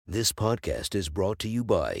This podcast is brought to you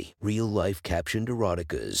by Real Life Captioned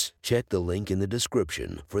Eroticas. Check the link in the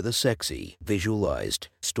description for the sexy, visualized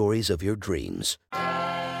stories of your dreams.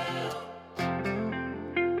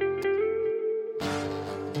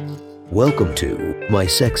 Welcome to My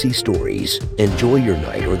Sexy Stories. Enjoy your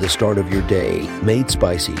night or the start of your day, made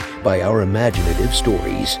spicy by our imaginative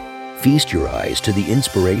stories. Feast your eyes to the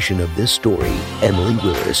inspiration of this story, Emily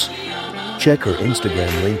Willis. Check her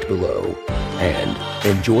Instagram linked below and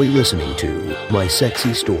enjoy listening to My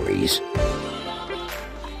Sexy Stories.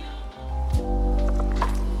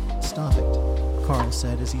 Stop it, Carl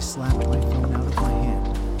said as he slapped my phone out of my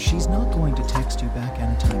hand. She's not going to text you back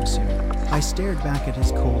anytime soon. I stared back at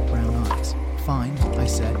his cold brown eyes. Fine, I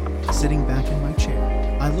said, sitting back in my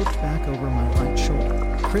chair. I looked back over my right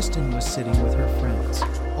shoulder. Kristen was sitting with her friends,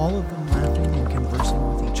 all of them laughing and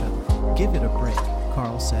conversing with each other. Give it a break,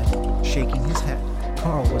 Carl said, shaking his head.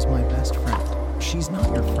 Carl was my best friend. She's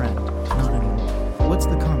not your friend, not anymore. What's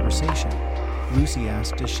the conversation? Lucy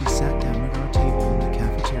asked as she sat down at our table in the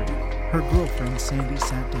cafeteria. Her girlfriend Sandy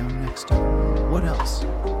sat down next to her. What else?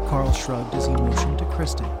 Carl shrugged as he motioned to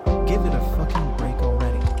Kristen. Give it a fucking break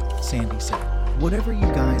already, Sandy said. Whatever you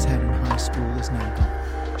guys had in high school is now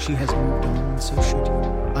gone. She has moved on and so should you.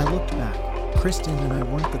 I looked back. Kristen and I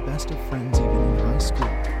weren't the best of friends even in high school.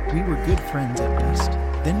 We were good friends at best.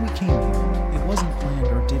 Then we came here. It wasn't planned,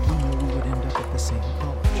 or did we know we would end up at the same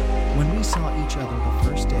college? When we saw each other the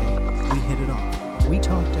first day, we hit it off. We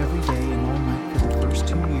talked every day and all night for the first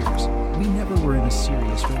 2 years. We never were in a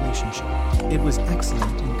serious relationship. It was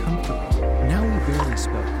excellent and comfortable. Now we barely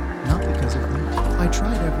spoke, not because of me. I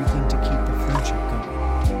tried everything to keep the friendship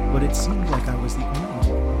going, but it seemed like I was the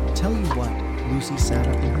only one. Tell you what, Lucy sat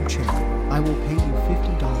up in her chair. I will pay you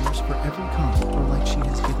 $50 for every comment or like she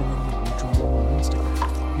has given any of you drawing on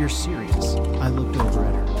Instagram. You're serious? I looked over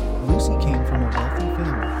at her. Lucy came from a wealthy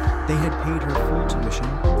family. They had paid her full tuition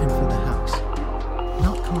and for the house.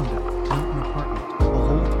 Not condo, not an apartment, a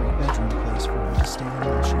whole 3-bedroom place for her to stay in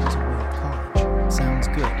while she was away at college. Sounds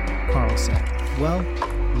good, Carl said. Well,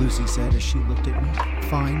 Lucy said as she looked at me.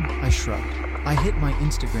 Fine, I shrugged. I hit my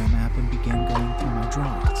Instagram app and began going through my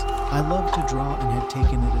drawings. I loved to draw and had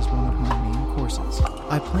taken it as one of my main courses.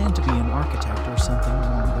 I planned to be an architect or something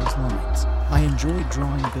along those lines. I enjoyed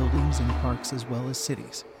drawing buildings and parks as well as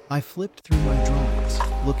cities. I flipped through my drawings,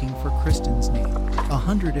 looking for Kristen's name.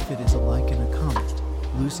 100 if it is a like and a comment,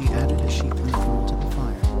 Lucy added as she threw fuel to the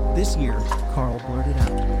fire. This year, Carl blurted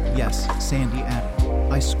out. Yes, Sandy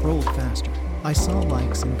added. I scrolled faster. I saw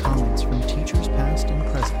likes and comments from teachers past and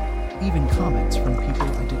present. Even comments from people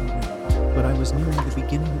I didn't know. But I was nearing the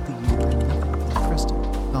beginning of the year and nothing from Kristen.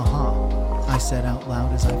 Aha, I said out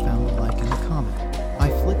loud as I found the like and the comment. I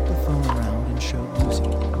flipped the phone around and showed Lucy.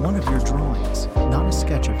 One of your drawings, not a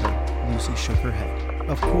sketch of her. Lucy shook her head.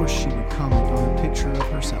 Of course she would comment on a picture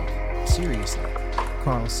of herself. Seriously,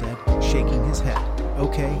 Carl said, shaking his head.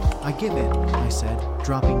 Okay, I give in, I said,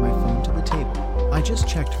 dropping my phone to the table. I just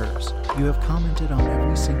checked hers. You have commented on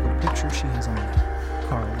every single picture she has on there.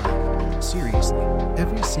 Carl laughed. Seriously,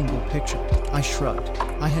 every single picture. I shrugged.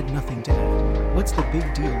 I had nothing to add. What's the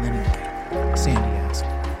big deal anyway? Sandy asked.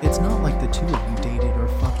 It's not like the two of you dated or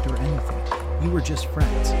fucked or anything. You were just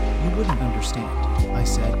friends. You wouldn't understand, I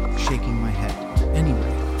said, shaking my head.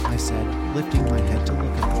 Anyway, I said, lifting my head to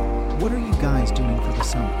look at them. What are you guys doing for the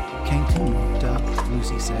summer? Cancun, duh,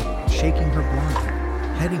 Lucy said, shaking her blonde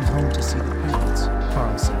hair. Heading home to see the parents,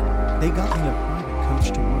 Carl said. They got me a private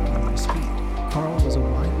coach to work on my speed. Carl was a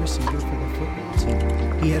wide receiver for the football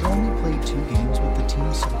team. He had only played 2 games with the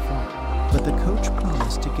team so far, but the coach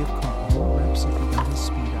promised to give Carl more reps if he got his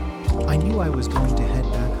speed up. I knew I was going to head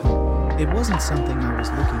back home. It wasn't something I was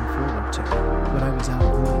looking forward to, but I was out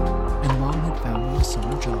of money, and Mom had found me a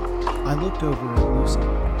summer job. I looked over at Lucy.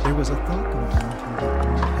 There was a thought going on through that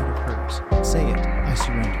blonde head of hers. Say it, I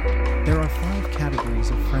surrendered. There are 5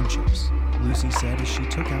 categories of friendships, Lucy said as she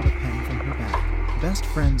took out a pen from her bag. Best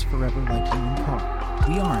friends forever like you and Carl.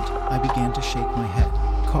 We aren't, I began to shake my head.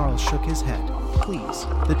 Carl shook his head. Please,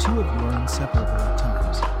 the two of you are inseparable at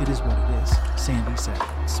times. It is what it is, Sandy said,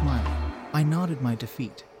 smiling. I nodded my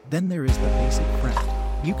defeat. Then there is the basic friend.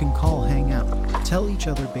 You can call, hang out, tell each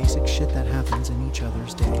other basic shit that happens in each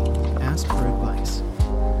other's day, ask for advice.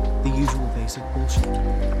 The usual basic bullshit.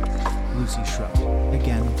 Lucy shrugged.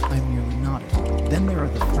 Again, I merely nodded. Then there are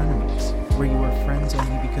the frenemies, where you are friends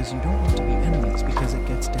only because you don't want to be enemies because it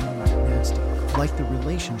gets downright nasty. Like the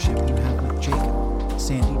relationship you have with Jacob,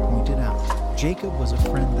 Sandy pointed out. Jacob was a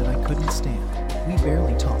friend that I couldn't stand. We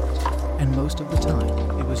barely talked, and most of the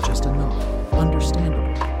time, it was just a nod.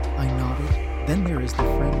 Understandable. I nodded. Then there is the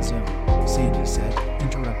friend zone, Sandy said,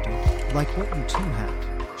 interrupting. Like what you two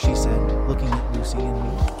have. She Lucy and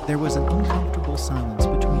me. There was an uncomfortable silence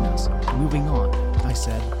between us. Moving on, I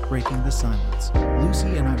said, breaking the silence.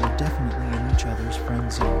 Lucy and I were definitely in each other's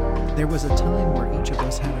friend zone. There was a time where each of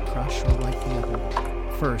us had a crush or liked the other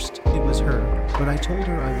one. First, it was her, but I told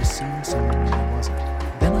her I was seeing someone when I wasn't.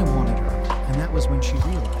 Then I wanted her, and that was when she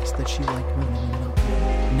realized that she liked women and not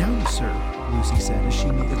men. Now you, sir, Lucy said as she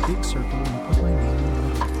made a big circle and put my name in the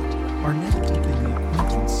middle of it, are neck deep in the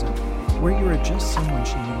acquaintance zone, where you are just someone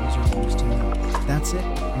she knows or used to know. That's it,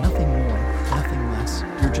 nothing more, nothing less.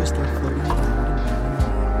 You're just there floating around and bounding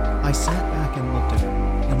away. I sat back and looked at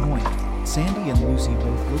her, annoyed. Sandy and Lucy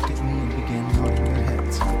both looked at me and began nodding their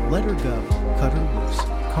heads. Let her go, cut her loose.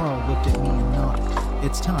 Carl looked at me and nodded.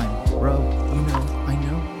 It's time, bro, you know, I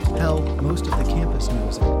know. Hell, most of the campus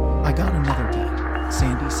knows it. I got another bet,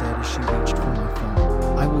 Sandy said as she reached for my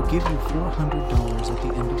phone. I will give you $400 at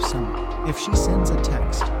the end of summer if she sends a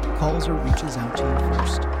text, calls or reaches out to you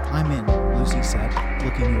first. I'm in, Lucy said,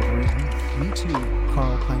 looking over at me. Me too,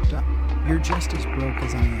 Carl piped up. You're just as broke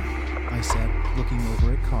as I am, I said, looking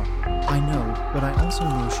over at Carl. I know, but I also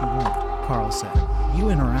know she won't, Carl said. You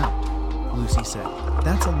in or out, Lucy said.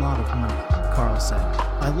 That's a lot of money, Carl said.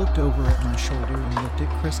 I looked over at my shoulder and looked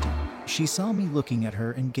at Kristen. She saw me looking at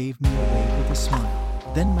her and gave me a wave with a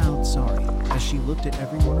smile, then mouthed sorry as she looked at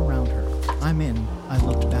everyone around her. I'm in, I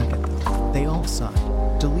looked back at them. They all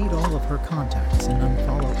sighed. Delete all of her contacts and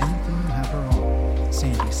unfollow anything you have her on,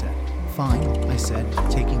 Sandy said. Fine, I said,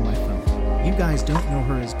 taking my phone. You guys don't know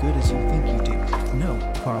her as good as you think you do.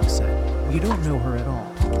 No, Carl said. You don't know her at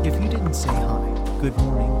all. If you didn't say hi, good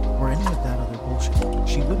morning, or any of that other bullshit,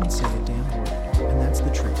 she wouldn't say a damn word. And that's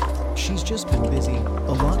the truth. She's just been busy.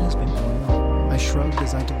 A lot has been going on. I shrugged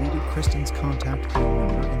as I deleted Kristen's contact phone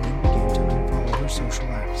number and then began to unfollow her social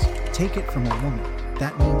apps. Take it from a woman.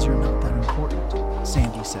 That means you're not that important,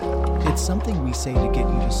 Sandy said. It's something we say to get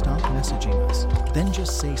you to stop messaging us. Then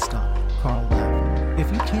just say stop, Carl laughed.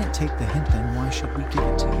 If you can't take the hint, then why should we give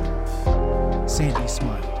it to you? Sandy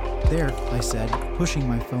smiled. There, I said, pushing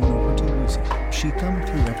my phone over to Lucy. She thumbed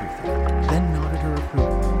through everything, then nodded her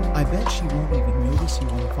approval. I bet she won't even notice you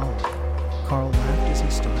unfollowed her. Carl laughed as he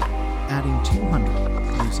stood up. Adding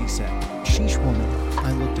 200, Lucy said. Sheesh, woman.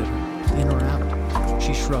 I looked at her. In or out?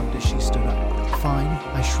 She shrugged as she stood up. Fine,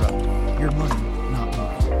 I shrugged. Your money, not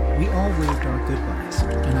mine. We all waved our goodbyes,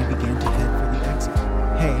 and I began to head for the exit.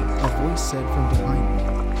 Hey, a voice said from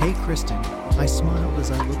behind me. Hey, Kristen. I smiled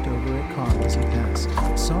as I looked over at Carl as he passed.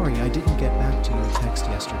 Sorry I didn't get back to your text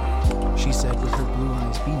yesterday, she said with her blue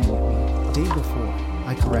eyes beaming at me. Day before,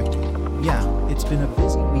 I corrected. Yeah, it's been a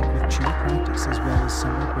busy week with cheer practice as well as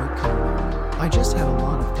summer break coming up. I just had a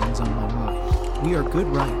lot of things on my mind. We are good,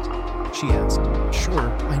 right? She asked.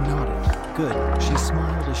 Sure, I nodded. Good, she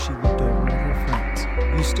smiled as she looked over at her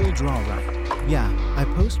friends. You still draw, right? Yeah, I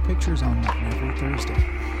post pictures online every Thursday,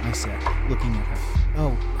 I said, looking at her.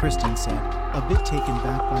 Oh, Kristen said, a bit taken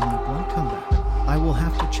back by my blunt comeback. I will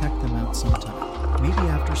have to check them out sometime. Maybe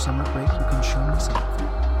after summer break you can show me some of them.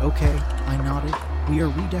 Okay, I nodded. We are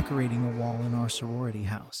redecorating a wall in our sorority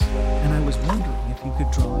house, and I was wondering if you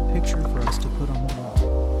could draw a picture for us to put on the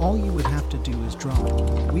wall. All you would have to do is draw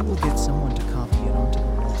it. We will get someone to copy it onto the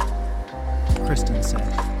wall. Kristen said,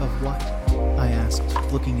 of what? I asked,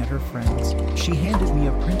 looking at her friends. She handed me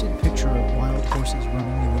a printed picture of wild horses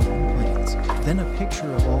running in open plains, then a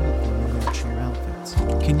picture of all of them in their cheer outfits.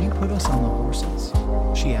 Can you put us on the horses?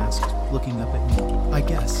 She asked, looking up at me. I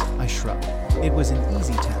guess, I shrugged. It was an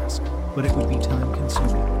easy task, but it would be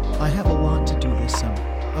time-consuming. I have a lot to do this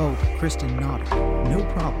summer. Oh, Kristen nodded. No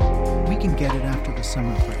problem. We can get it after the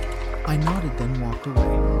summer break. I nodded, then walked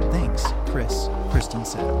away. Thanks, Chris, Kristen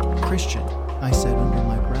said. Christian, I said under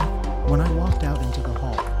my breath. When I walked out into the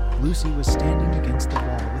hall, Lucy was standing against the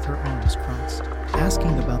wall with her arms crossed.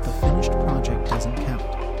 Asking about the finished project doesn't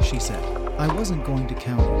count, she said. I wasn't going to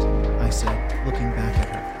count it, I said, looking back at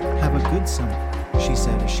her. Have a good summer, she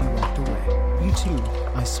said as she walked away. You too,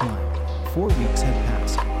 I smiled. 4 weeks had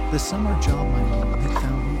passed. The summer job my mom had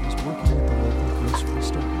found me was working at the local grocery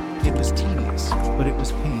store. It was tedious, but it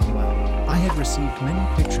was paying well. I had received many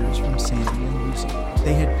pictures from Sandy and Lucy.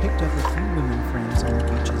 They had picked up a few women friends on the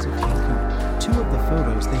beaches of Cancun. 2 of the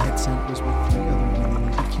photos they had sent was with 3 other women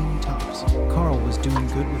in bikini tops. Carl was doing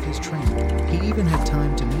good with his training. He even had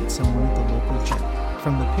time to meet someone at the local gym.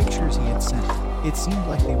 From the pictures he had sent, it seemed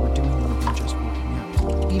like they were doing more than just working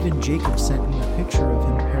out. Even Jacob sent me a picture of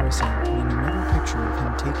him parasailing and another picture of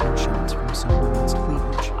him taking shots from some women's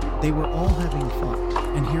cleavage. They were all having fun,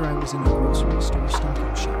 and here I was in a grocery store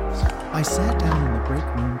stocking shelves. I sat down in the break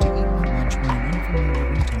room to eat my lunch when an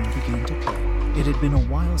unfamiliar ringtone began to play. It had been a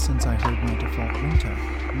while since I heard my default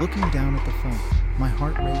ringtone. Looking down at the phone, my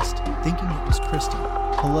heart raced, thinking it was Kristen.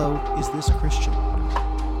 "Hello, is this Christian?"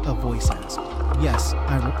 a voice asked. "Yes,"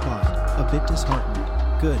 I replied, a bit disheartened.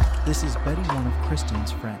 "Good, this is Betty, one of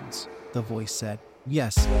Kristen's friends," the voice said.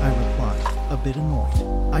 "Yes," I replied, a bit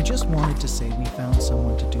annoyed. "I just wanted to say we found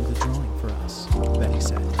someone to do the drawing for us," Betty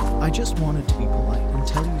said. "I just wanted to be polite and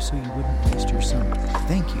tell you so you wouldn't waste your summer."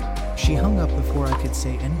 "Thank you." She hung up before I could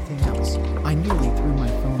say anything else. I nearly threw my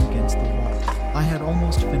phone against the wall. I had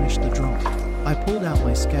almost finished the drawing. I pulled out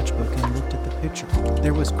my sketchbook and looked at the picture.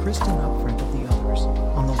 There was Kristen up front of the others,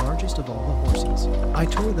 on the largest of all the horses. I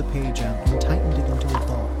tore the page out and tightened it into a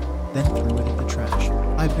ball, then threw it at the trash.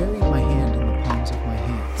 I buried my hand in the palms of my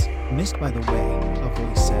hands. "Missed by the way," a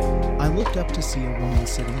voice said. I looked up to see a woman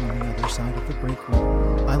sitting on the other side of the break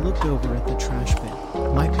room. I looked over at the trash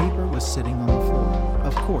bin. My paper was sitting on the floor.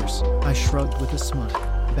 Of course, I shrugged with a smile.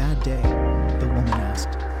 "Bad day?" the woman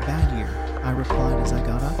asked. "Bad year," I replied as I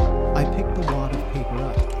got up. I picked the wad of paper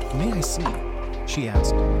up. "May I see?" she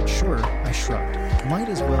asked. "Sure," I shrugged. "Might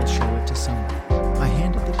as well show it to someone." I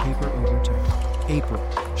handed the paper over to her. "April,"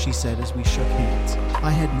 she said as we shook hands. I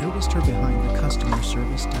had noticed her behind the customer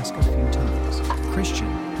service desk a few times. "Christian,"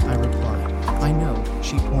 I replied. "I know,"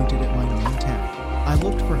 she pointed at my name tag. I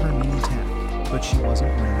looked for her name tag, but she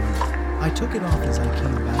wasn't wearing it. I took it off as I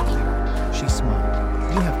came back here. She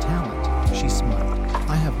smiled. "You have talent," she smiled.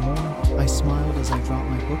 "I have more," I smiled as I brought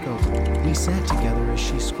my book over. We sat together as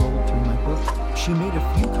she scrolled through my book. She made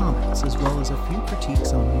a few comments as well as a few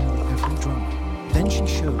critiques on nearly every drawing. Then she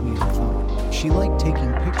showed me her phone. She liked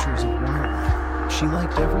taking pictures of wildlife. She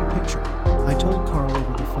liked every picture. I told Carl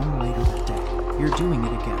over the phone later that day. "You're doing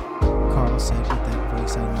it again," Carl said with that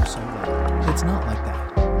voice I knew so well. "It's not like that,"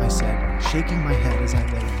 I said, shaking my head as I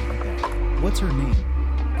lay on my bed. "What's her name?"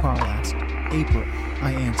 Carl asked. "April,"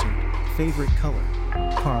 I answered. "Favorite color?"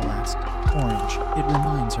 Carl asked. "Orange. It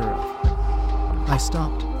reminds her of." I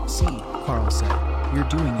stopped. "See," Carl said. "You're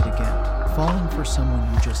doing it again. Falling for someone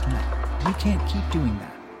you just met. You can't keep doing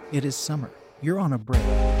that. It is summer. You're on a break.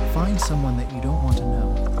 Find someone that you don't want to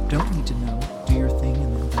know, don't need to know, do your thing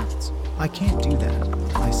and then bounce." "I can't do that,"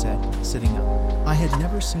 I said, sitting up. I had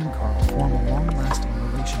never seen Carl form a long-lasting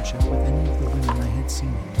relationship with any of the women I had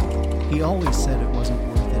seen him with. He always said it wasn't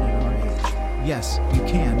worth it at our age. "Yes, you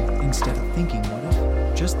can, instead of thinking what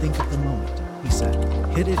if. Just think of the moment," he said.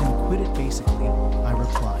 "Hit it and quit it basically," I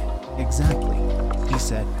replied. "Exactly," he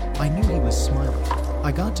said. I knew he was smiling.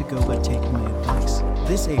 I got to go but take my advice.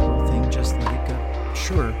 "This April thing, just let it go."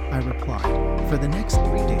 "Sure," I replied. For the next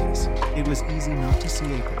 3 days, it was easy not to see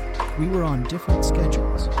April. We were on different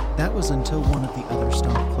schedules. That was until one of the other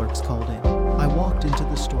stock clerks called in. I walked into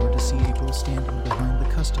the store to see April standing behind the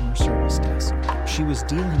customer service desk. She was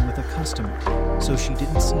dealing with a customer, so she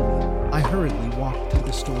didn't see me. I hurriedly walked through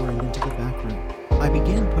the store and into the back room. I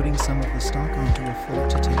began putting some of the stock onto a float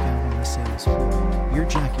to take out on the sales floor. "You're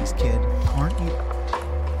Jackie's kid, aren't you?"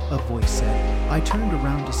 a voice said. I turned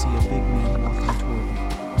around to see a big man walking toward me.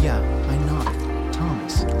 "Yeah," I nodded.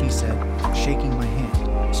 "Thomas," he said, shaking my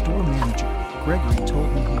hand. "Store manager. Gregory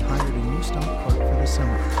told me he hired a new stock clerk for the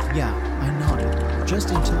summer." "Yeah," I nodded.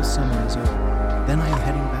 "Just until summer is over. Then I am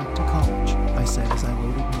heading back to college," I said as I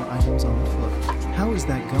loaded more items on the float. "How is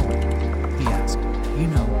that going?" he asked. "You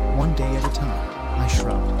know, one day at a time," I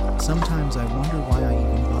shrugged. "Sometimes I wonder why I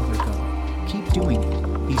even bother going." "Keep doing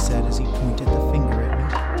it," he said as he pointed the finger at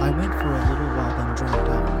me. I went for a little while then dropped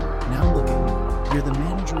out. "Now look at me. You're the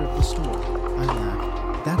manager of the store." I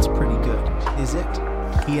laughed. "That's pretty good, is it?"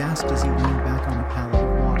 he asked as he leaned back on a pallet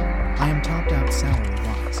of water. "I am topped out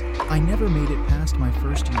salary-wise. I never made it past my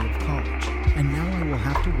first year of college, and now I will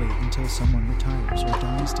have to wait until someone retires or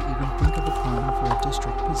dies to even think of applying for a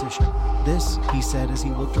district position. This," he said as he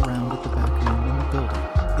looked around at the back room in the building,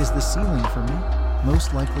 "is the ceiling for me.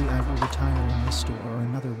 Most likely I will retire in this store or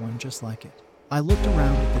another one just like it." I looked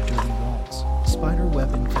around at the dirty walls, spider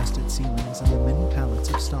web-infested ceilings, and the many pallets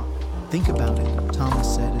of stock. "Think about it,"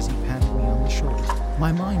 Thomas said as he patted me on the shoulder.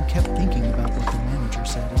 My mind kept thinking about what the manager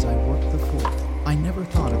said as I worked the floor. I never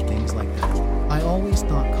thought of things like that. I always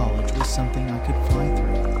thought college was something I could fly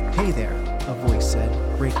through. "Hey there," a voice said,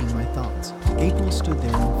 breaking my thoughts. April stood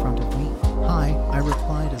there in front of me. "Hi," I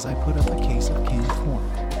replied as I put up a case of canned corn.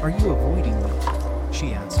 "Are you avoiding me?"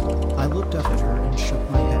 she asked. I looked up at her and shook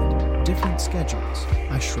my head. "Different schedules,"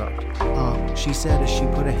 I shrugged. "Ah," she said as she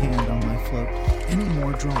put a hand on my float. "Any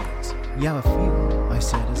more drawings?" "Yeah, a few," I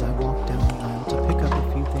said as I walked down the aisle to pick up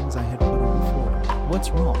a few things I had put on the floor. "What's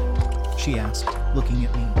wrong?" she asked, looking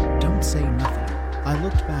at me. "Don't say nothing," I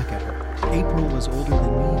looked back at her. April was older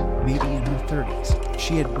than me, maybe in her 30s.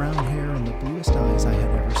 She had brown hair and the bluest eyes I had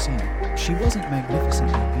ever seen. She wasn't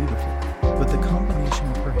magnificently beautiful, but the combination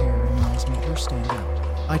of her hair and eyes made her stand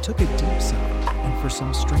out. I took a deep sigh, and for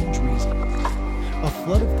some strange reason, a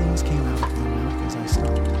flood of things came out of my mouth as I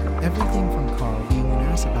stopped. Everything from Carl being an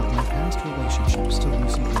ass about my past relationships to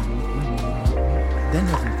Lucy being with women and not me. Then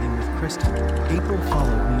everything with Kristen. April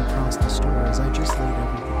followed me across the store as I just laid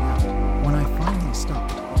everything out. When I finally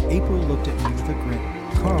stopped, April looked at me with a grin.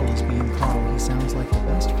 Carl is being Carl. He sounds like the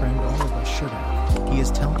best friend all of us should have. He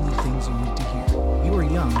is telling you things you need to hear. You are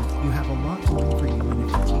young, you have a lot going for you, and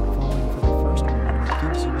if you keep falling for the first woman that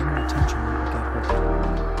gives you any attention, you will get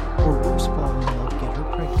hurt. Or worse, fall in love, get her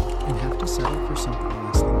pregnant, and have to settle for something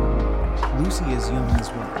less than you want. Lucy is young as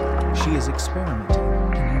well. She is experimenting,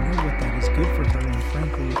 and you know what that is good for her, and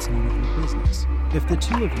frankly, it's none of your business. If the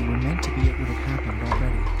two of you were meant to be, it would have happened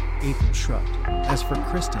already. April shrugged. As for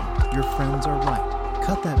Kristen, your friends are right.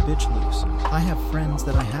 Cut that bitch loose. I have friends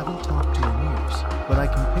that I haven't talked to in years, but I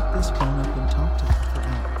can pick this phone up and talk to them for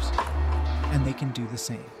hours. And they can do the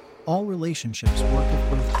same. All relationships work if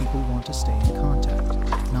both people want to stay in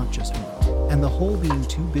contact, not just one. And the whole being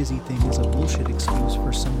too busy thing is a bullshit excuse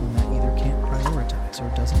for someone that either can't prioritize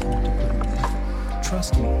or doesn't want to put in the effort.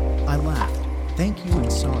 Trust me, I laughed. Thank you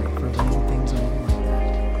and sorry for laying things on you like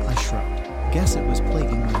that. I shrugged. Guess it was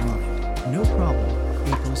plaguing my mind. No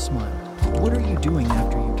problem, April smiled. What are you doing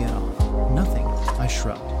after you get off? Nothing, I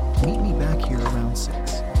shrugged. Meet me back here around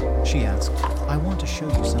 6. She asked. I want to show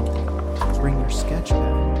you something. Bring your sketch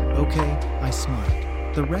pad. Okay, I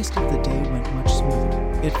smiled. The rest of the day went much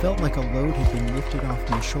smoother. It felt like a load had been lifted off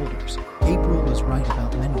my shoulders. April was right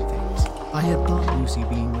about many things. I had thought Lucy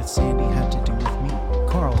being with Sandy had to do with me.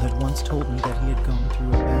 Carl had once told me that he had gone through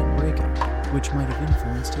a bad breakup, which might have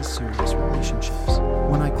influenced his serious relationships.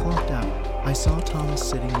 When I clocked out, I saw Thomas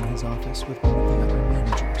sitting in his office with one of the other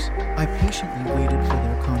managers. I patiently waited for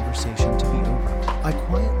their conversation to be over. I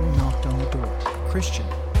quietly knocked on the door. Christian,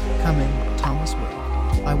 come in, Thomas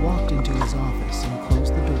waved. I walked into his office and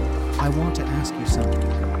closed the door. I want to ask you something,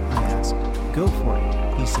 I asked. Go for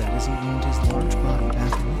it, he said as he leaned his large body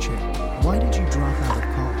back in the chair. Why did you drop out of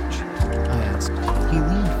college? I asked. He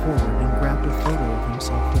leaned forward and grabbed a photo of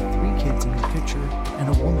himself with 3 kids in the picture and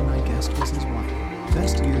a woman I guessed was his wife.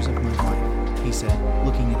 Best years of my life, he said,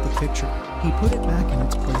 looking at the picture. He put it back in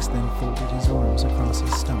its place, then folded his arms across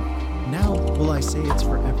his stomach. Now, will I say it's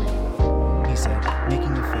for everyone, he said,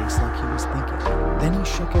 making a face like he was thinking. Then he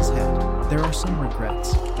shook his head. There are some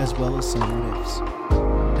regrets, as well as some what ifs.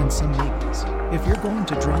 And some maybes. If you're going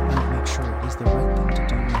to drop out, make sure it is the right thing to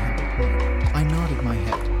do and have a plan. I nodded my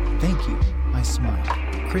head. Thank you, I smiled.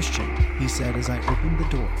 Christian, he said as I opened the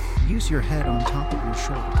door. Use your head on top of your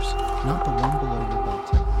shoulders, not the one below your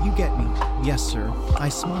belt. You get me? Yes, sir. I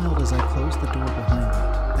smiled as I closed the door behind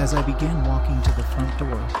me. As I began walking to the front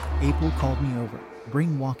door, April called me over.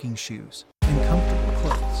 Bring walking shoes and comfortable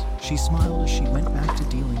clothes. She smiled as she went back to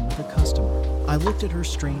dealing with a customer. I looked at her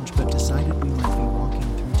strange but decided we might be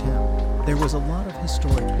walking through town. There was a lot of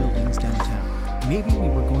historic buildings downtown. Maybe we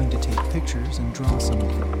were going to take pictures and draw some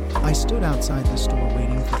of them. I stood outside the store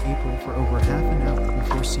waiting for April for over half an hour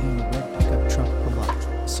before seeing the red pickup truck pull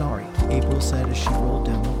up. Sorry, April said as she rolled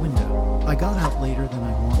down the window. I got out later than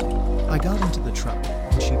I wanted. I got into the truck,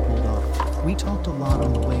 and she pulled off. We talked a lot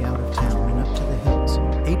on the way out of town and up to the hills.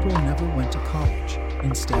 April never went to college.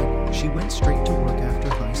 Instead, she went straight to work after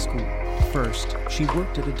high school. First, she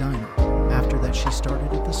worked at a diner. After that, she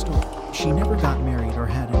started at the store. She never got married or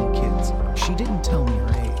had any kids. She didn't tell me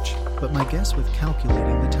her age, but my guess with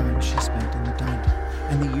calculating the time she spent in the diner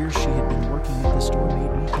and the years she had been working at the store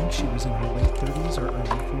made me think she was in her late 30s or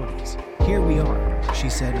early 40s. Here we are, she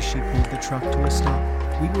said as she pulled the truck to a stop.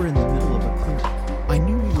 We were in the middle of a clearing. I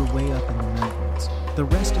knew we were way up in the mountains. The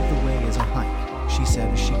rest of the way is a hike, she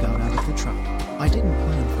said as she got out of the truck. I didn't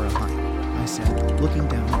plan for a hike, I said, looking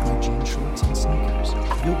down at my jean shorts and sneakers.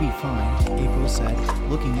 You'll be fine, April said,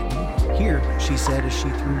 looking at me. Here, she said as she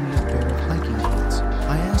threw me a pair of hiking boots.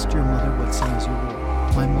 I asked your mother what size you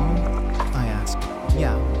wore. My mom? I asked.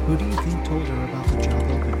 Yeah, who do you think told her about the job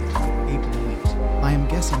opening? April winked. I am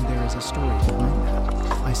guessing there is a story behind that,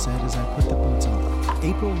 I said as I put the boots on.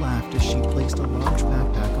 April laughed as she placed a large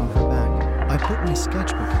backpack on her back. I put my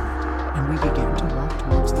sketchbook in it, and we began to walk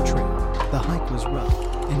towards the trail. The hike was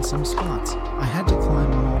rough. In some spots, I had to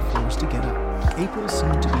climb on all fours to get up. April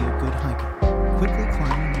seemed to be a good hiker, quickly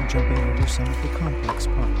climbing and jumping over some of the complex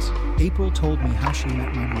parts. April told me how she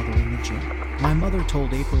met my mother in the gym. My mother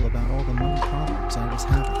told April about all the money problems I was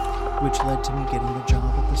having, which led to me getting the job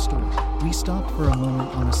at the store. We stopped for a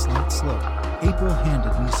moment on a slight slope. April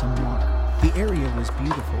handed me some water. The area was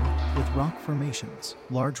beautiful, with rock formations,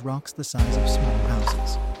 large rocks the size of small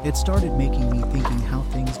houses. It started making me thinking how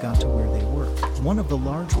things got to where they were. One of the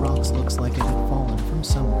large rocks looks like it had fallen from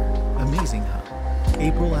somewhere. Amazing, huh?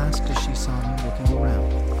 April asked as she saw me looking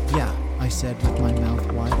around. Yeah, I said with my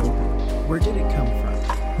mouth wide open. Where did it come from?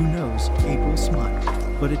 Who knows? April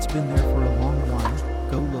smiled. But it's been there for a long while.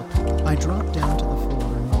 Go look. I dropped down to the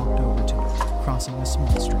floor and walked over to it, crossing a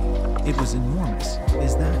small stream. It was enormous.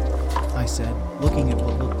 Is that? I said, looking at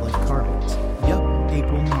what looked like carvings. Yup,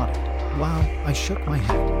 April nodded. Wow, I shook my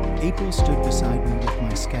head. April stood beside me with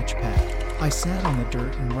my sketch pad. I sat on the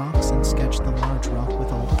dirt and rocks and sketched the large rock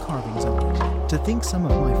with all the carvings on it. To think some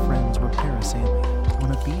of my friends were parasailing,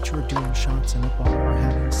 on a beach or doing shots in a bar or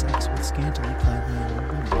having sex with scantily clad men or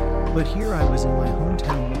women. But here I was in my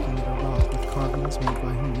hometown looking at a rock with carvings made by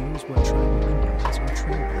who knows what tribal Indians or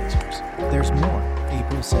trailblazers. There's more,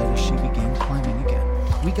 April said as she began climbing again.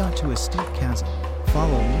 We got to a steep chasm.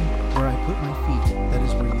 Follow me, where I put my feet, that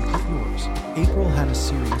is where you put yours. April had a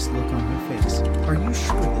serious look on her face. Are you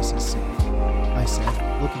sure this is safe? I said,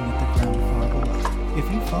 looking at the ground far below. If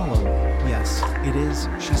you follow me, yes, it is,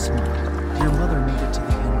 she smiled. Your mother made it to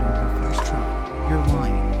the end on her first try. You're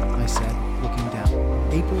lying, I said, looking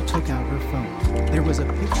down. April took out her phone. There was a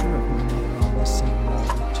picture of my mother on the same wall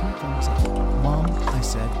with 2 thumbs up. Mom, I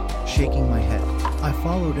said, shaking my head. I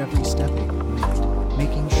followed every step April made,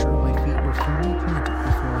 making sure my feet were firmly planted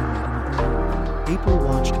before I made another move. April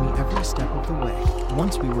watched me every step of the way.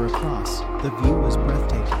 Once we were across, the view was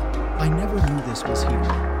breathtaking. I never knew this was here,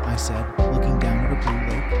 I said, looking down at a blue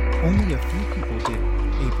lake. Only a few people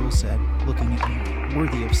do, April said, looking at me.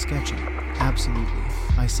 Worthy of sketching. Absolutely,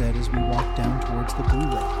 I said as we walked down towards the blue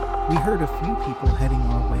lake. We heard a few people heading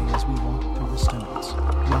our way as we walked through the stones,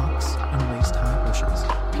 rocks, and waist-high bushes.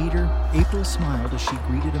 Peter, April smiled as she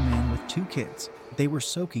greeted a man with 2 kids. They were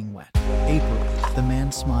soaking wet. April, the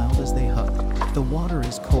man smiled as they hugged. The water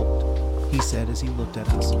is cold, he said as he looked at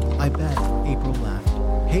us. I bet, April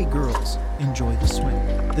laughed. Hey girls, enjoy the swim.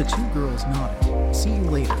 The 2 girls nodded. See you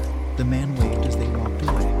later, the man waved as they walked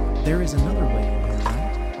away. There is another way in here, right?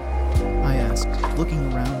 I asked,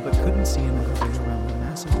 looking around but couldn't see another way around the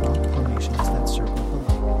massive rock formations that circled the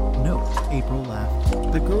lake. No, April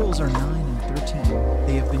laughed. The girls are 9 and 13.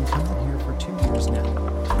 They have been coming here for 2 years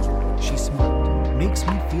now. She smiled. Makes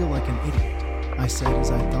me feel like an idiot, I said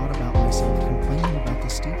as I thought about myself complaining about the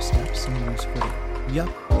steep steps and loose footing. Yup,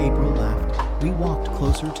 April laughed. We walked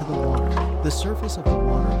closer to the water. The surface of the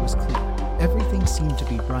water was clear. Everything seemed to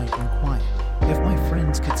be bright and quiet. If my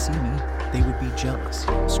friends could see me, they would be jealous.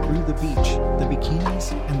 Screw the beach, the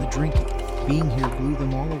bikinis, and the drinking. Being here blew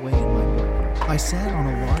them all away in my book. I sat on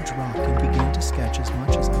a large rock and began to sketch as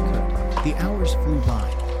much as I could. The hours flew by,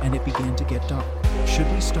 and it began to get dark. Should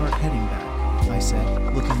we start heading back? I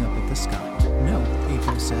said, looking up at the sky. No,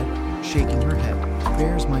 April said, shaking her head.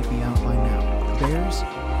 Bears might be out by now. Bears?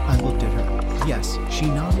 I looked at her. Yes, she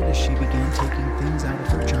nodded as she began taking things out of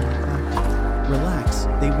her giant backpack. Relax,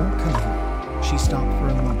 they won't come here. She stopped for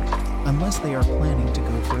a moment. Unless they are planning to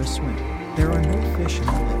go for a swim. There are no fish in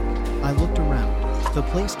the lake. I looked around. The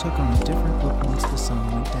place took on a different look once the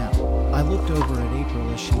sun went down. I looked over at April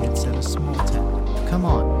as she had set a small tent. Come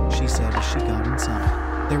on, she said as she got inside.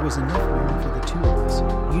 There was enough room for the 2 of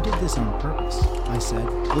us. You did this on purpose, I said,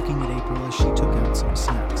 looking at April as she took out some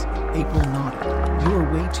snacks. April nodded. You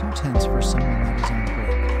are way too tense for someone that is on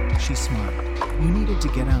break. She smiled. You needed to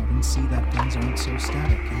get out and see that things aren't so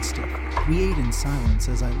static and stiff. We ate in silence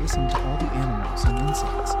as I listened to all the animals and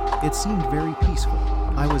insects. It seemed very peaceful.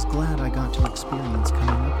 I was glad I got to experience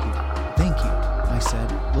coming up here. Thank you, I said,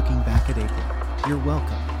 looking back at April. You're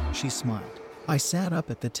welcome, she smiled. I sat up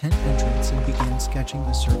at the tent entrance and began sketching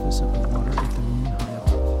the surface of the water with the moon high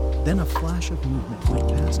above. Then a flash of movement went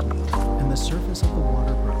past me, and the surface of the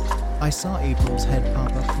water broke. I saw April's head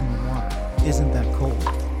pop up from the water. Isn't that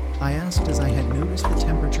cold? I asked as I had noticed the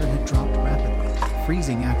temperature had dropped rapidly.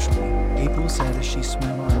 Freezing, actually, April said as she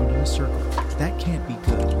swam around in a circle. That can't be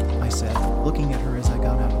good, I said, looking at her as I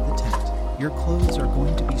got out of the tent. Your clothes are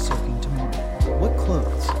going to be soaking tomorrow. What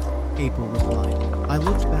clothes? April replied. I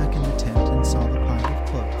looked back in the tent and saw the pile of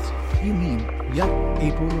clothes. You mean, yup,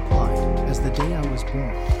 April replied, as the day I was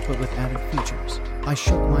born, but with added features. I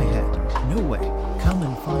shook my head. No way. Come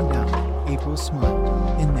and find out. April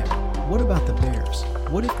smiled. In there. What about the bears?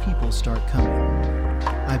 What if people start coming?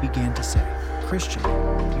 I began to say, Christian,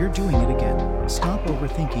 you're doing it again. Stop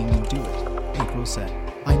overthinking and do it, April said.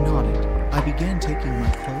 I nodded. I began taking my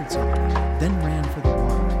clothes off, then ran for the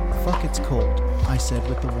water. Fuck, it's cold, I said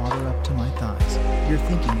with the water up to my thighs. You're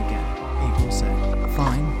thinking again, April said.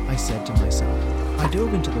 Fine, I said to myself. I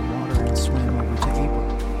dove into the water and swam over to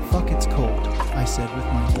April. Fuck, it's cold, said with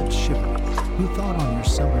my lips shivering. Who thought on your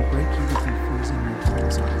summer break you would be freezing your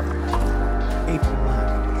balls off? April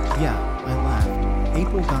laughed. Yeah, I laughed.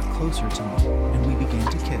 April got closer to me, and we began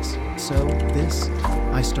to kiss. So, this,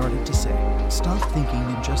 I started to say. Stop thinking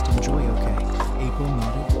and just enjoy, okay? April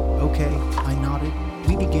nodded. Okay, I nodded.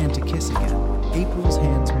 We began to kiss again. April's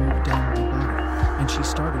hands moved down my body, and she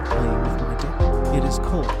started playing with my dick. It is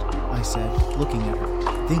cold, I said, looking at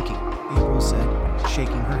her. Thinking, April said,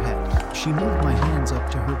 shaking her head. She moved my hands up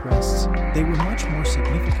to her breasts. They were much more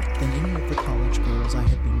significant than any of the college girls I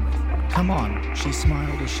had been with. Come on, she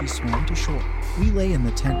smiled as she swam to shore. We lay in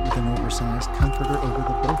the tent with an oversized comforter over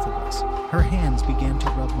the both of us. Her hands began to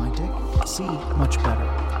rub my dick. See, much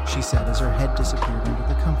better, she said as her head disappeared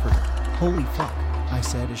under the comforter. Holy fuck, I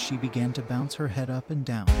said as she began to bounce her head up and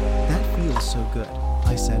down. That feels so good,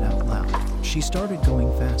 I said out loud. She started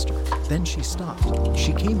going faster. Then she stopped.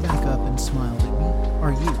 She came back up and smiled at me.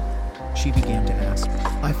 Are you? She began to ask.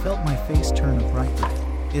 I felt my face turn a bright red.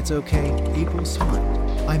 It's okay, April smiled.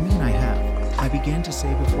 I mean I have, I began to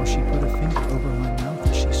say before she put a finger over my mouth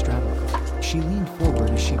as she straddled me. She leaned forward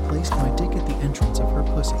as she placed my dick at the entrance of her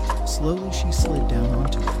pussy. Slowly she slid down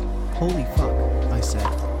onto it. Holy fuck, I said.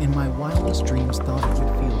 In my wildest dreams thought it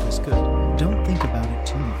would feel this good. Don't think about it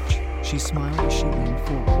too much. She smiled as she leaned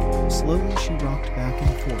forward. Slowly she rocked back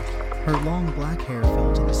and forth. Her long black hair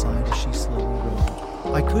fell to the side as she slowly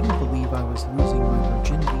rolled. I couldn't believe I was losing my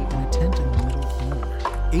virginity in a tent in the middle of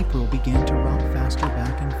nowhere. April began to rock faster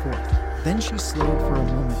back and forth. Then she slowed for a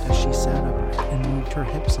moment as she sat upright and moved her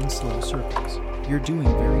hips in slow circles. You're doing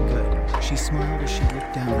very good, she smiled as she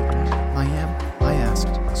looked down at me. I am? I asked,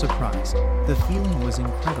 surprised. The feeling was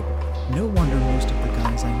incredible. No wonder most of the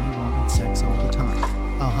guys I knew wanted sex all the time.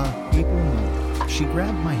 April moaned. She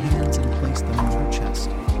grabbed my hands and placed them on her chest.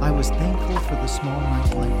 I was thankful for the small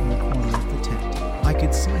night light in the corner of the tent. I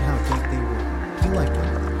could see how big they were. You like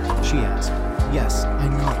them? She asked. Yes, I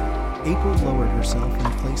nodded. April lowered herself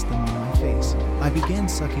and placed them on my face. I began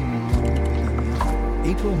sucking on one nipple then the other.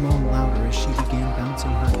 April moaned louder as she began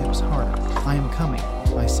bouncing her hips harder. I am coming,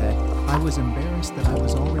 I said. I was embarrassed that I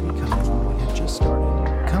was already coming when we had just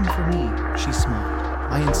started. Come for me, she smiled.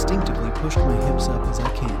 I instinctively pushed my hips up as I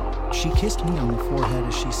came. She kissed me on the forehead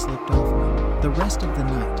as she slipped off me. The rest of the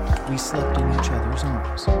night, we slept in each other's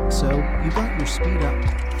arms. So, you got your speed up?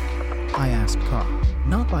 I asked Carl.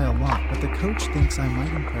 Not by a lot, but the coach thinks I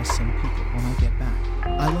might impress some people when I get back.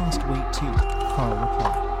 I lost weight too, Carl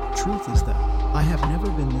replied. Truth is though, I have never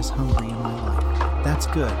been this hungry in my life. That's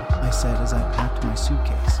good, I said as I packed my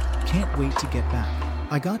suitcase. Can't wait to get back.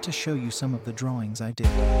 I got to show you some of the drawings I did.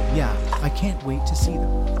 Yeah, I can't wait to see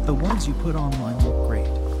them. The ones you put online look great,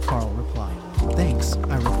 Carl replied. Thanks,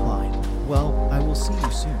 I replied. Well, I will see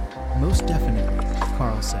you soon. Most definitely,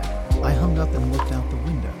 Carl said. I hung up and looked out the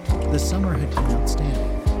window. The summer had been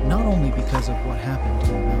outstanding, not only because of what happened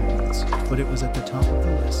in the mountains, but it was at the top of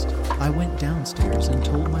the list. I went downstairs and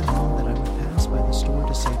told my mom that I would pass by the store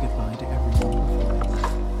to say goodbye to everyone before I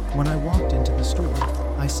left. When I walked into the store,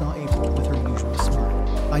 I saw April with her usual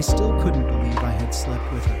smile. I still couldn't believe I had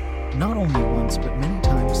slept with her, not only once but many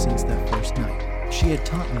times since that first night. She had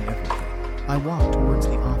taught me everything. I walked towards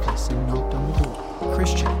the office and knocked on the door.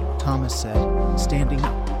 Christian, Thomas said, standing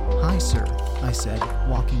up. Hi, sir, I said,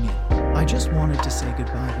 walking in. I just wanted to say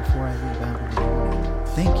goodbye before I leave out in the morning.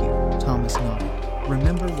 Thank you, Thomas nodded.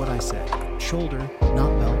 Remember what I said. Shoulder,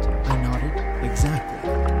 not belt. I nodded.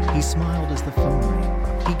 Exactly. He smiled as the phone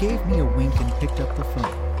rang. He gave me a wink and picked up the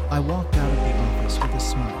phone. I walked out of the office with a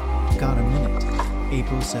smile. Got a minute?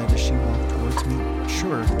 April said as she walked towards me.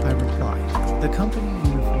 Sure, I replied. The company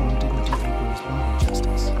uniform didn't do April's body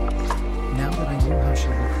justice. Now that I knew how she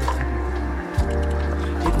looked with everything,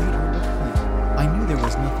 it made her look clean. I knew there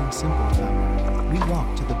was nothing simple about her. We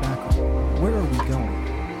walked to the back room. Where are we going?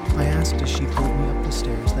 I asked as she pulled me up the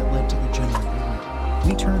stairs that led to the generator room.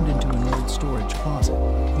 We turned into an old storage closet.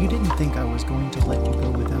 You didn't think I was going to let you go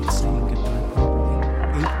without saying goodbye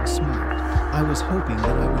properly. April smiled. I was hoping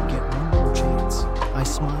that I would get one more chance. I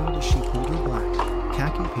smiled as she pulled her black,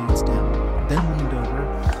 khaki pants down, then leaned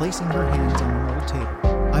over, placing her hands on an old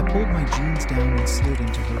table. I pulled my jeans down and slid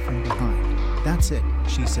into her from behind. That's it,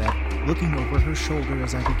 she said, looking over her shoulder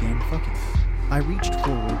as I began fucking her. I reached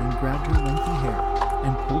forward and grabbed her lengthy hair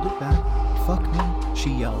and pulled it back. Fuck me, she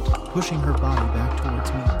yelled, pushing her body back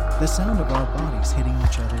towards me. The sound of our bodies hitting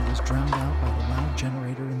each other was drowned out by the loud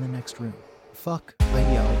generator in the next room. Fuck, I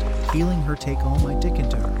yelled, feeling her take all my dick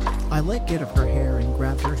into her. I let get of her hair and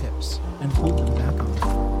grabbed her hips and pulled them back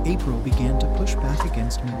on me. April began to push back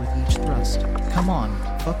against me with each thrust. Come on,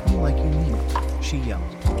 fuck me like you mean it, she yelled.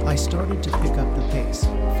 I started to pick up the pace,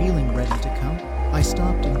 feeling ready to come. I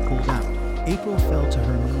stopped and pulled out. April fell to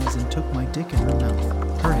her knees and took my dick in her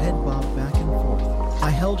mouth. Her head bobbed back and forth. I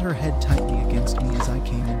held her head tightly against me as I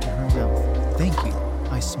came into her mouth. Thank you,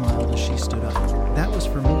 I smiled as she stood up. That was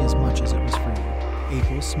for me as much as it was for you.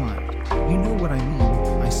 April smiled. You know what I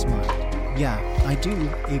mean, I smiled. Yeah, I do,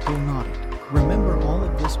 April nodded. Remember, all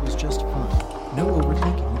of this was just fun. No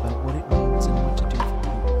overthinking about what it means and what to do for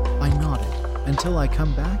you. I nodded. Until I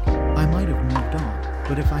come back, I might have moved on,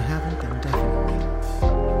 but if I haven't, then definitely.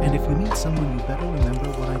 And if you meet someone, you better remember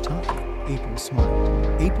what I taught you. April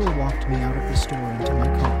smiled. April walked me out of the store into my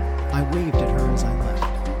car. I waved at her as I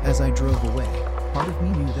left. As I drove away, part of me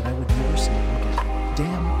knew that I would never see her again.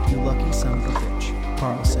 Damn, you lucky son of a bitch,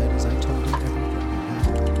 Carl said as I told him everything that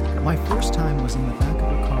happened. My first time was in the back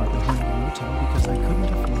of a car behind a motel because I couldn't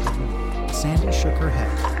afford a room. Sandy shook her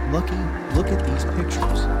head. Lucky, look at these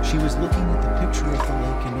pictures. She was looking at the picture of the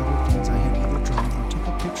lake and other things I had either drawn or took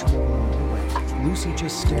a picture of along the way. Lucy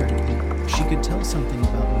just stared at me. She could tell something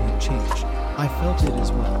about me had changed. I felt it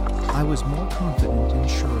as well. I was more confident and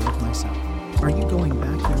sure of myself. Are you going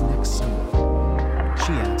back there next summer?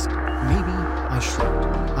 She asked. Maybe, I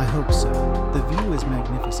shrugged. I hope so. The view is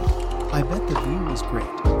magnificent. I bet the view is great,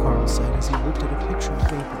 Carl said as he looked at a picture of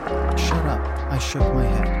April. Shut up, I shook my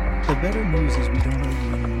head. The better news is we don't owe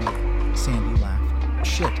you anymore. Sandy laughed.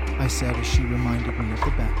 Shit, I said as she reminded me of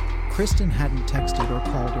the bet. Kristen hadn't texted or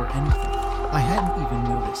called or anything. I hadn't even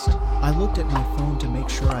noticed. I looked at my phone to make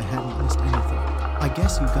sure I hadn't missed anything. I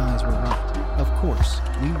guess you guys were right. Of course,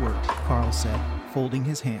 we were, Carl said, folding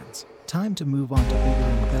his hands. Time to move on to bigger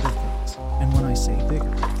and better things. And when I say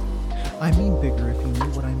bigger, I mean bigger if you know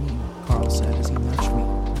what I mean, Carl said as he nudged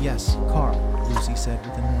me. Yes, Carl, Lucy said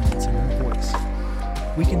with annoyance in her voice.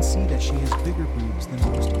 We can see that she has bigger boobs than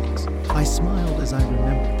most of us. I smiled as I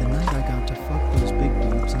remembered the night I got to fuck those big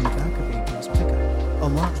boobs in the back of April's pickup. A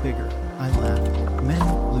lot bigger, I laughed.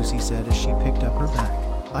 Men, Lucy said as she picked up her bag.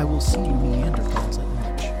 I will see you Neanderthals at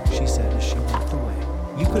lunch, she said as she walked away.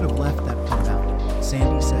 You could have left that part out,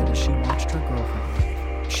 Sandy said as she watched her girlfriend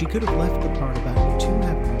leave. She could have left the part about you two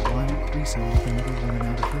having a wild threesome with another woman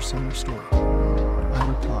out of her summer story. I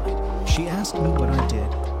replied. She asked me what I did,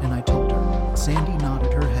 and I told her. Sandy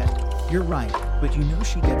nodded her head. You're right, but you know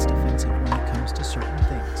she gets defensive when it comes to certain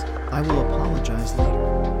things. I will apologize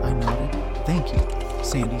later. I nodded. Thank you,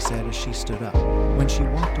 Sandy said as she stood up. When she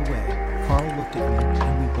walked away, Carl looked at me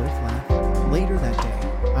and we both laughed. Later that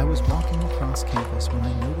day, I was walking across campus when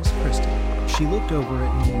I noticed Kristen. She looked over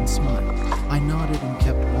at me and smiled. I nodded and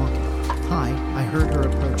kept walking. Hi, I heard her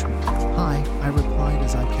approach me. Hi, I replied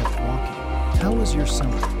as I kept walking. How was your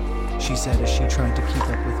summer? She said as she tried to keep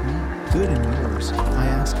up with me. Good, and yours? I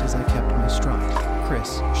asked as I kept my stride.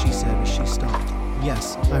 Chris, she said as she stopped.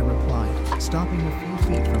 Yes, I replied, stopping a few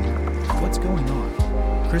feet from her. What's going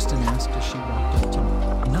on? Kristen asked as she walked up to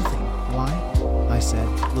me. Nothing. Why? I said,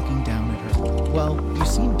 looking down at her. Well, you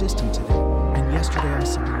seem distant today, and yesterday I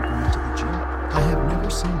saw you going to the gym. I have never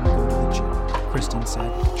seen you go to the gym, Kristen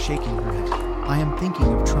said, shaking her head. I am thinking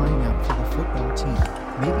of trying out for the football team.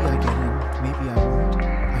 Maybe I get in, maybe I won't.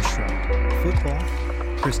 I shrugged.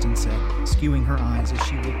 Football? Kristen said, skewing her eyes as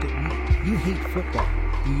she looked at me. You hate football.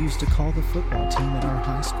 You used to call the football team at our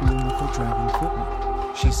high school knuckle-dragging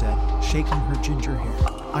footmen, she said, shaking her ginger hair.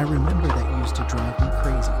 I remember that used to drive me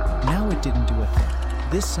crazy. Now it didn't do a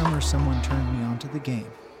thing. This summer someone turned me onto the game.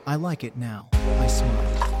 I like it now. I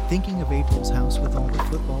smiled, thinking of April's house with all the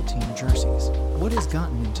football team jerseys. What has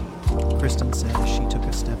gotten into you? Kristen said as she took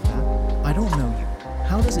a step back. I don't know you.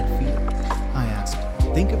 How does it feel? I asked.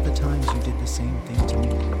 Think of the times you did the same thing to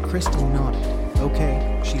me. Kristen nodded.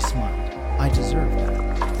 Okay, she smiled. I deserve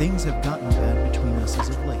that. Things have gotten bad between us as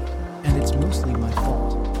of late, and it's mostly my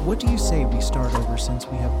fault. What do you say we start over since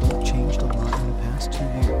we have both changed a lot in the past 2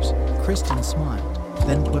 years? Kristen smiled,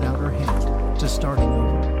 then put out her hand. To starting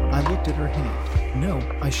over. I looked at her hand. No,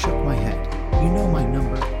 I shook my head. You know my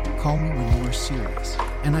number. Call me when you are serious.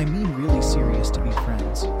 And I mean really serious to be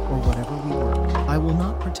friends, or whatever we were. I will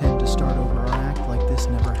not pretend to start over or act like this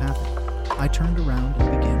never happened. I turned around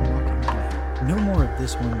and began walking away. No more of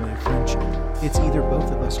this one-way friendship. It's either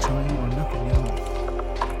both of us trying or nothing at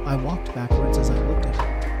all. I walked backwards as I looked at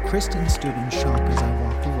her. Kristen stood in shock as I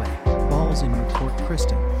walked away. Balls in your court,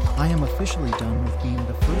 Kristen. I am officially done with being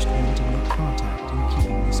the first one to make contact and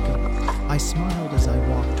keeping this going. I smiled as I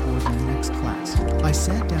walked toward my next class. I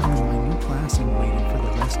sat down in my new class and waited for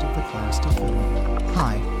the rest of the class to fill in.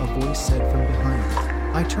 Hi, a voice said from behind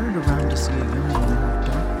me. I turned around to see a young woman with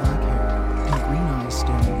dark black hair and green eyes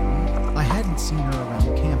staring at me. I hadn't seen her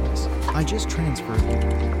around campus. I just transferred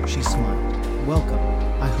here. She smiled. Welcome.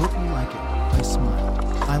 I hope you like it. I smiled.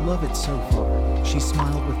 I love it so far. She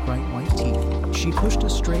smiled with bright white teeth. She pushed a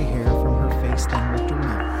stray hair from her face, then looked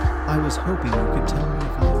around. I was hoping you could tell me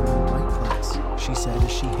if I am in the right class, she said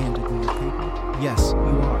as she handed me a paper. Yes,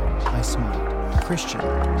 you are, I smiled. Christian,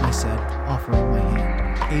 I said, offering my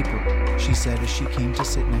hand. April, she said as she came to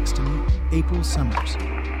sit next to me. April Summers.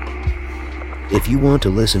 If you want to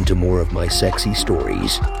listen to more of my sexy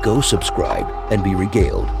stories, go subscribe and be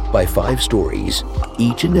regaled by 5 stories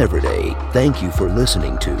each and every day. Thank you for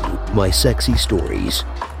listening to My Sexy Stories.